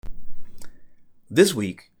This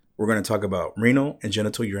week, we're going to talk about renal and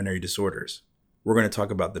genital urinary disorders. We're going to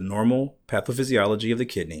talk about the normal pathophysiology of the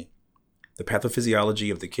kidney, the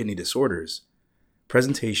pathophysiology of the kidney disorders,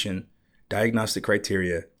 presentation, diagnostic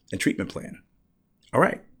criteria, and treatment plan. All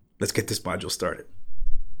right, let's get this module started.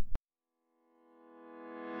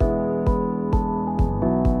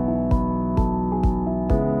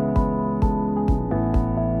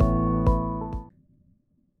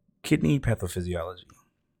 Kidney pathophysiology.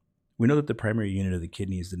 We know that the primary unit of the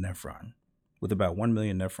kidney is the nephron. With about 1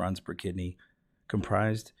 million nephrons per kidney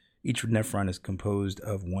comprised, each nephron is composed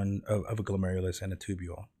of a glomerulus and a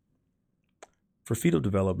tubule. For fetal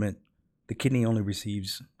development, the kidney only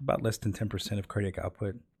receives about less than 10% of cardiac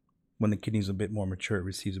output. When the kidney is a bit more mature, it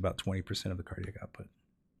receives about 20% of the cardiac output.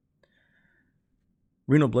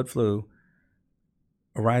 Renal blood flow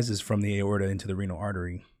arises from the aorta into the renal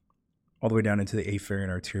artery, all the way down into the afferent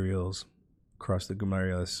arterioles, across the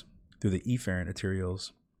glomerulus, through the efferent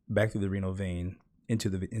arterioles, back through the renal vein, into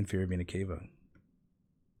the inferior vena cava.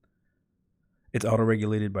 It's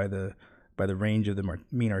autoregulated by the range of the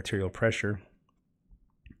mean arterial pressure.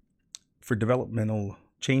 For developmental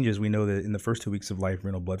changes, we know that in the first 2 weeks of life,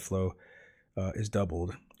 renal blood flow is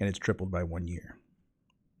doubled, and it's tripled by 1 year.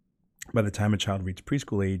 By the time a child reaches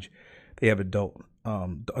preschool age, they have adult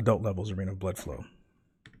levels of renal blood flow.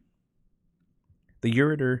 The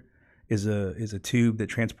ureter is a tube that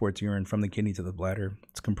transports urine from the kidney to the bladder.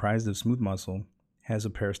 It's comprised of smooth muscle, has a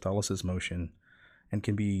peristalsis motion, and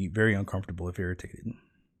can be very uncomfortable if irritated.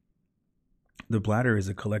 The bladder is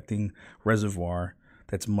a collecting reservoir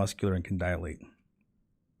that's muscular and can dilate.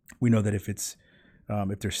 We know that if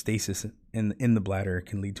there's stasis in the bladder, it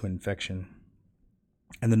can lead to infection.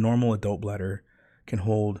 And the normal adult bladder can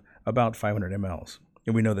hold about 500 mLs.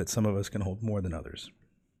 And we know that some of us can hold more than others.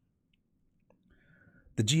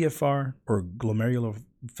 The GFR, or glomerular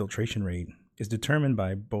filtration rate, is determined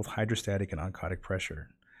by both hydrostatic and oncotic pressure.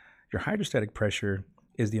 Your hydrostatic pressure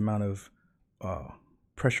is the amount of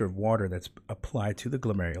pressure of water that's applied to the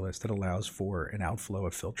glomerulus that allows for an outflow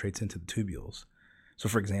of filtrates into the tubules. So,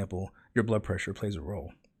 for example, your blood pressure plays a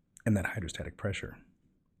role in that hydrostatic pressure.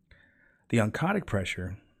 The oncotic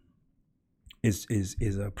pressure is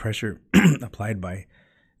a pressure applied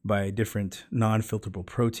by different non-filterable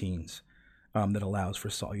proteins that allows for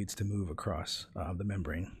solutes to move across the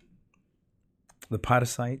membrane. The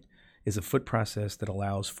podocyte is a foot process that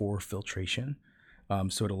allows for filtration.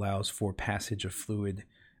 So it allows for passage of fluid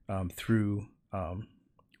through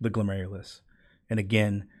the glomerulus. And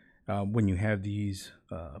again, when you have these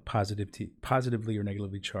positively or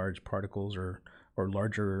negatively charged particles or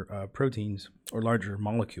larger proteins or larger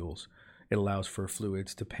molecules, it allows for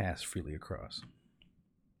fluids to pass freely across.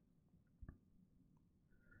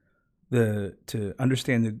 To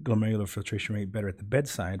understand the glomerular filtration rate better at the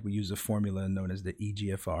bedside, we use a formula known as the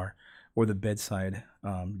eGFR, or the bedside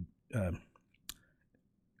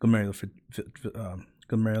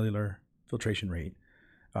glomerular filtration rate.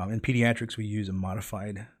 In pediatrics, we use a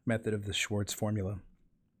modified method of the Schwartz formula,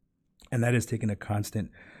 and that is taking a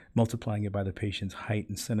constant, multiplying it by the patient's height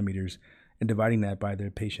in centimeters, and dividing that by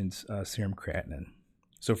the patient's serum creatinine.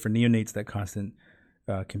 So for neonates, that constant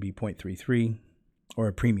can be 0.33,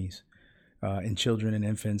 or preemies. In children and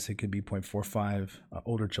infants, it could be 0.45.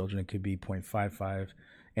 Older children, it could be 0.55.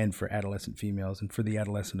 And for adolescent females, and for the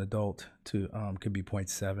adolescent adult, could be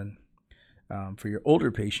 0.7. For your older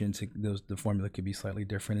patients, the formula could be slightly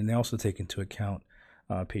different, and they also take into account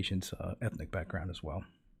patients' ethnic background as well.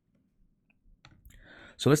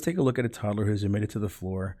 So let's take a look at a toddler who's admitted to the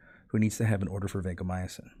floor who needs to have an order for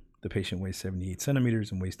vancomycin. The patient weighs 78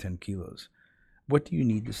 centimeters and weighs 10 kilos. What do you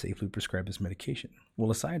need to safely prescribe this medication? Well,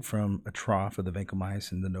 aside from a trough of the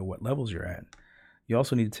vancomycin to know what levels you're at, you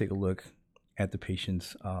also need to take a look at the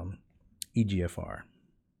patient's eGFR.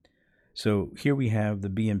 So here we have the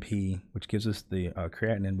BMP, which gives us the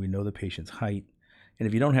creatinine. We know the patient's height. And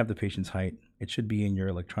if you don't have the patient's height, it should be in your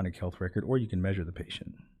electronic health record, or you can measure the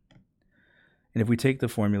patient. And if we take the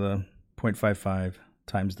formula, 0.55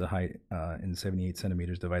 times the height in 78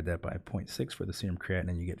 centimeters, divide that by 0.6 for the serum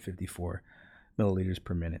creatinine, you get 54 milliliters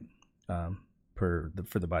per minute for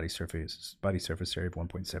the body surface area of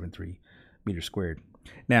 1.73 meters squared.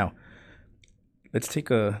 Now, let's take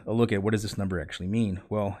a look at what does this number actually mean.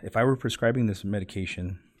 Well, if I were prescribing this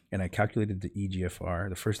medication and I calculated the eGFR,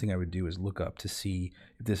 the first thing I would do is look up to see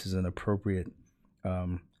if this is an appropriate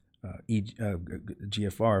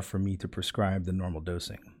GFR for me to prescribe the normal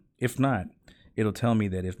dosing. If not, it'll tell me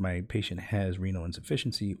that if my patient has renal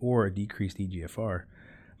insufficiency or a decreased eGFR,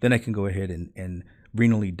 then I can go ahead and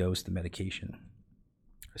renally dose the medication.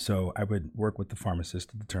 So I would work with the pharmacist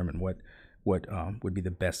to determine what what would be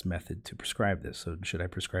the best method to prescribe this. So should I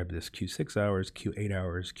prescribe this Q6 hours, Q8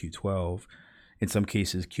 hours, Q12, in some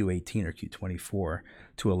cases Q18 or Q24,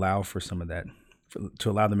 to allow for some of that, to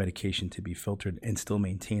allow the medication to be filtered and still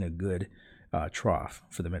maintain a good trough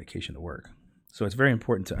for the medication to work. So it's very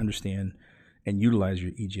important to understand and utilize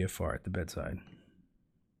your EGFR at the bedside.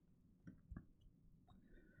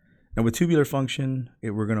 Now with tubular function,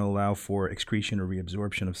 we're going to allow for excretion or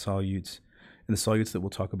reabsorption of solutes. And the solutes that we'll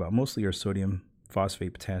talk about mostly are sodium,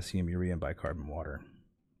 phosphate, potassium, urea, and bicarbonate water.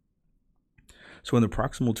 So in the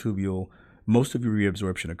proximal tubule, most of your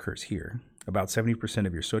reabsorption occurs here. About 70%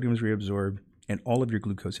 of your sodium is reabsorbed, and all of your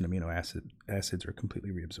glucose and amino acids are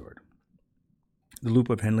completely reabsorbed. The loop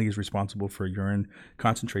of Henle is responsible for urine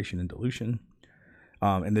concentration and dilution,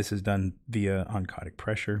 and this is done via oncotic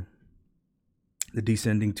pressure. The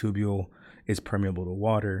descending tubule is permeable to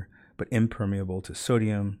water, but impermeable to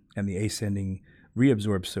sodium, and the ascending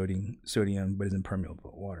reabsorbs sodium, but is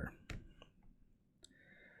impermeable to water.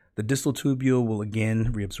 The distal tubule will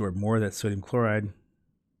again reabsorb more of that sodium chloride,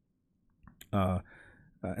 and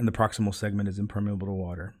the proximal segment is impermeable to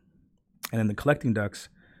water. And in the collecting ducts,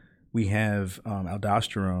 we have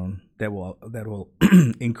aldosterone that will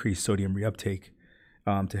increase sodium reuptake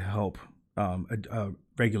to help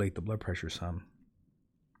regulate the blood pressure some.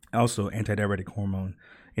 Also, antidiuretic hormone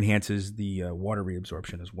enhances the water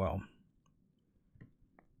reabsorption as well.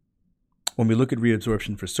 When we look at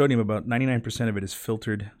reabsorption for sodium, about 99% of it is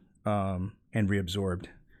filtered and reabsorbed.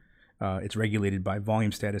 It's regulated by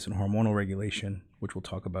volume status and hormonal regulation, which we'll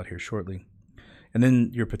talk about here shortly. And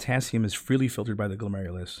then your potassium is freely filtered by the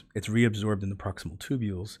glomerulus. It's reabsorbed in the proximal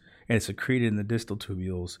tubules, and it's secreted in the distal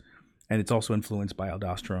tubules, and it's also influenced by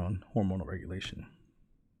aldosterone hormonal regulation.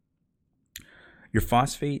 Your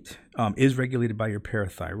phosphate is regulated by your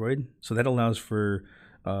parathyroid, so that allows for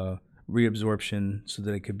reabsorption so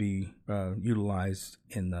that it could be utilized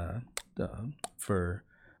in for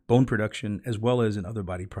bone production as well as in other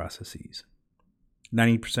body processes.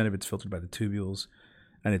 90% of it's filtered by the tubules,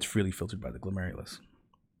 and it's freely filtered by the glomerulus.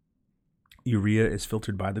 Urea is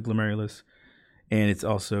filtered by the glomerulus, and it's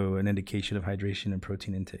also an indication of hydration and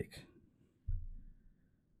protein intake.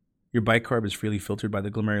 Your bicarb is freely filtered by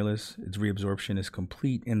the glomerulus. Its reabsorption is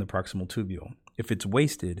complete in the proximal tubule. If it's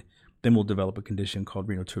wasted, then we'll develop a condition called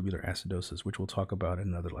renal tubular acidosis, which we'll talk about in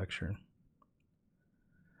another lecture.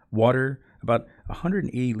 Water, about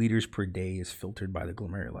 180 liters per day, is filtered by the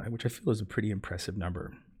glomeruli, which I feel is a pretty impressive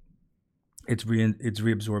number. It's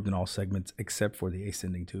reabsorbed in all segments except for the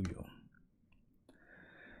ascending tubule.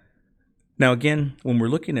 Now again, when we're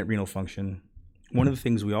looking at renal function, one of the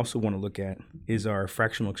things we also want to look at is our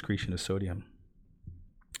fractional excretion of sodium.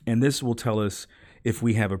 And this will tell us if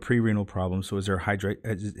we have a pre-renal problem. So is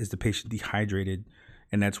the patient dehydrated,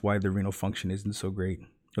 and that's why the renal function isn't so great,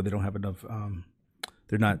 or they don't have enough,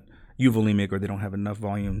 they're not euvolemic, or they don't have enough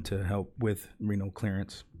volume to help with renal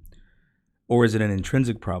clearance. Or is it an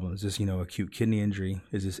intrinsic problem? Is this, acute kidney injury?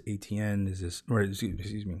 Is this ATN? Is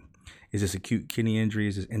this acute kidney injury?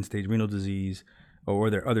 Is this end-stage renal disease? Or are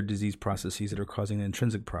there other disease processes that are causing an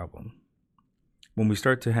intrinsic problem? When we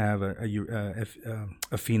start to have a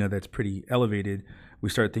FeNA that's pretty elevated, we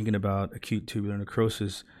start thinking about acute tubular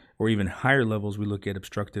necrosis, or even higher levels, we look at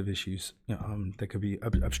obstructive issues that could be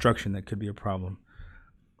obstruction that could be a problem.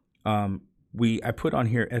 I put on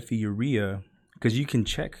here Fe urea because you can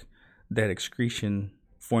check that excretion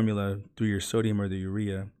formula through your sodium or the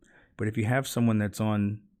urea, but if you have someone that's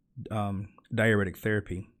on diuretic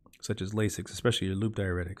therapy, such as Lasix, especially your loop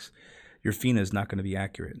diuretics, your FeNA is not going to be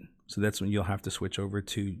accurate. So that's when you'll have to switch over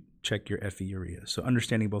to check your Fe urea. So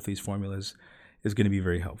understanding both these formulas is going to be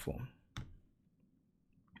very helpful.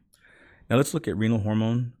 Now let's look at renal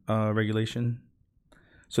hormone regulation.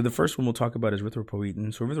 So the first one we'll talk about is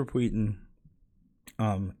erythropoietin. So erythropoietin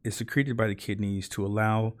is secreted by the kidneys to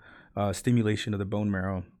allow stimulation of the bone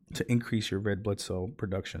marrow to increase your red blood cell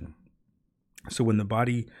production. So when the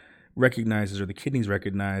body recognizes, or the kidneys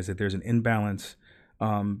recognize, that there's an imbalance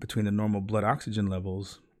between the normal blood oxygen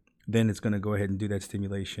levels, then it's going to go ahead and do that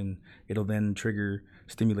stimulation. It'll then trigger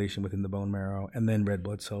stimulation within the bone marrow, and then red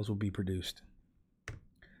blood cells will be produced.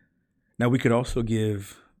 Now we could also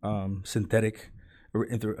give synthetic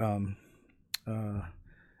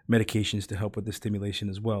medications to help with the stimulation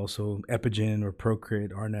as well. So Epigen or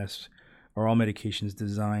Procrit, Arnest are all medications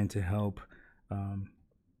designed to help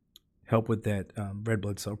with that red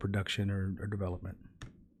blood cell production or development.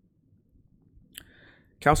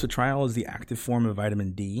 Calcitriol is the active form of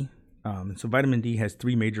vitamin D. So vitamin D has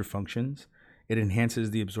three major functions. It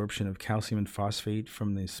enhances the absorption of calcium and phosphate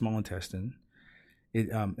from the small intestine. It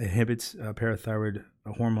inhibits parathyroid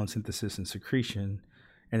hormone synthesis and secretion,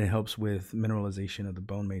 and it helps with mineralization of the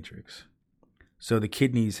bone matrix. So the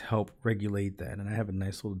kidneys help regulate that, and I have a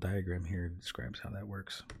nice little diagram here that describes how that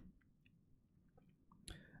works.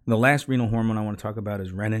 And the last renal hormone I want to talk about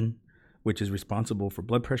is renin, which is responsible for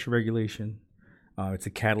blood pressure regulation. It's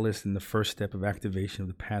a catalyst in the first step of activation of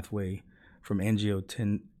the pathway from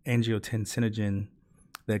angiotensinogen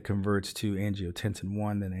that converts to angiotensin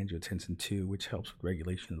 1, then angiotensin 2, which helps with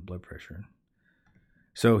regulation of the blood pressure.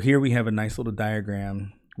 So here we have a nice little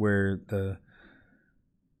diagram where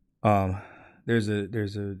there's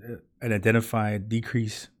an identified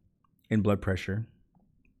decrease in blood pressure.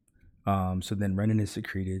 So then renin is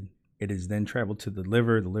secreted. It is then traveled to the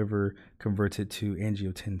liver. The liver converts it to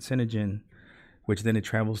angiotensinogen, which then it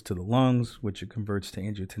travels to the lungs, which it converts to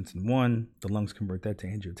angiotensin 1. The lungs convert that to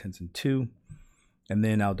angiotensin 2. And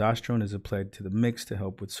then aldosterone is applied to the mix to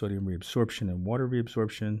help with sodium reabsorption and water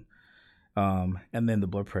reabsorption. And then the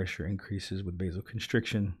blood pressure increases with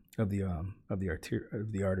vasoconstriction of the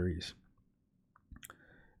arteries.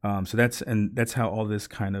 So that's how all this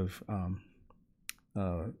kind of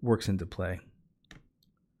works into play.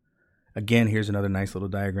 Again, here's another nice little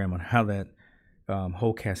diagram on how that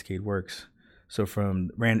whole cascade works. So from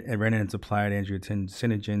renin is applied,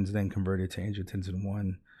 angiotensinogens then converted to angiotensin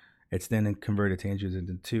 1. It's then converted to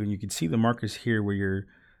angiotensin 2. And you can see the markers here where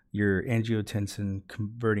your angiotensin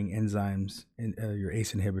converting enzymes and your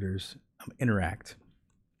ACE inhibitors interact.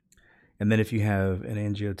 And then if you have an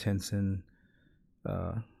angiotensin,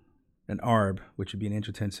 an ARB, which would be an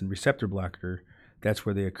angiotensin receptor blocker, that's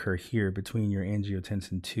where they occur here between your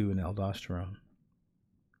angiotensin 2 and aldosterone.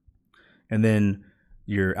 And then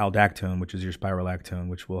your aldactone, which is your spirolactone,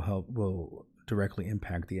 which will directly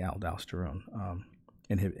impact the aldosterone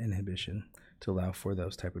inhibition to allow for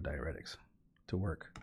those type of diuretics to work.